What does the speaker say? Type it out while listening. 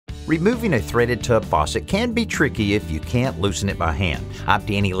Removing a threaded tub faucet can be tricky if you can't loosen it by hand. I'm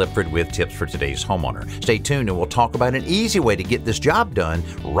Danny Lipford with tips for today's homeowner. Stay tuned and we'll talk about an easy way to get this job done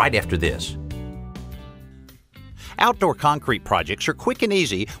right after this. Outdoor concrete projects are quick and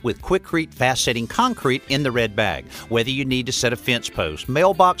easy with Quikrete fast-setting concrete in the red bag. Whether you need to set a fence post,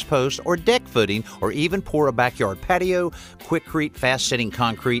 mailbox post, or deck footing, or even pour a backyard patio, Quikrete fast-setting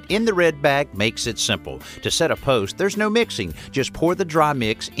concrete in the red bag makes it simple. To set a post, there's no mixing. Just pour the dry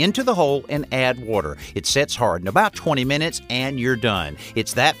mix into the hole and add water. It sets hard in about 20 minutes and you're done.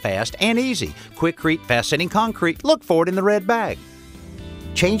 It's that fast and easy. Quikrete fast-setting concrete. Look for it in the red bag.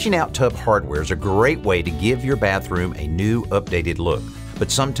 Changing out tub hardware is a great way to give your bathroom a new, updated look. But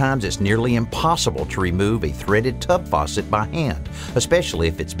sometimes it's nearly impossible to remove a threaded tub faucet by hand, especially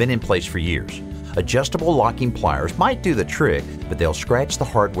if it's been in place for years. Adjustable locking pliers might do the trick, but they'll scratch the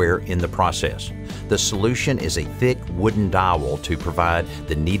hardware in the process. The solution is a thick wooden dowel to provide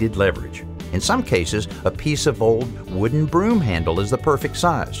the needed leverage. In some cases, a piece of old wooden broom handle is the perfect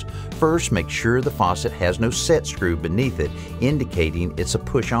size. First, make sure the faucet has no set screw beneath it, indicating it's a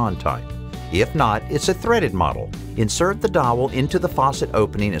push-on type. If not, it's a threaded model. Insert the dowel into the faucet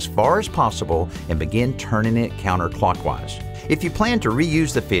opening as far as possible and begin turning it counterclockwise. If you plan to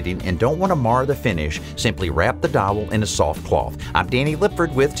reuse the fitting and don't want to mar the finish, simply wrap the dowel in a soft cloth. I'm Danny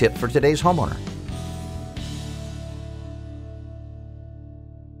Lipford with tips for today's homeowner.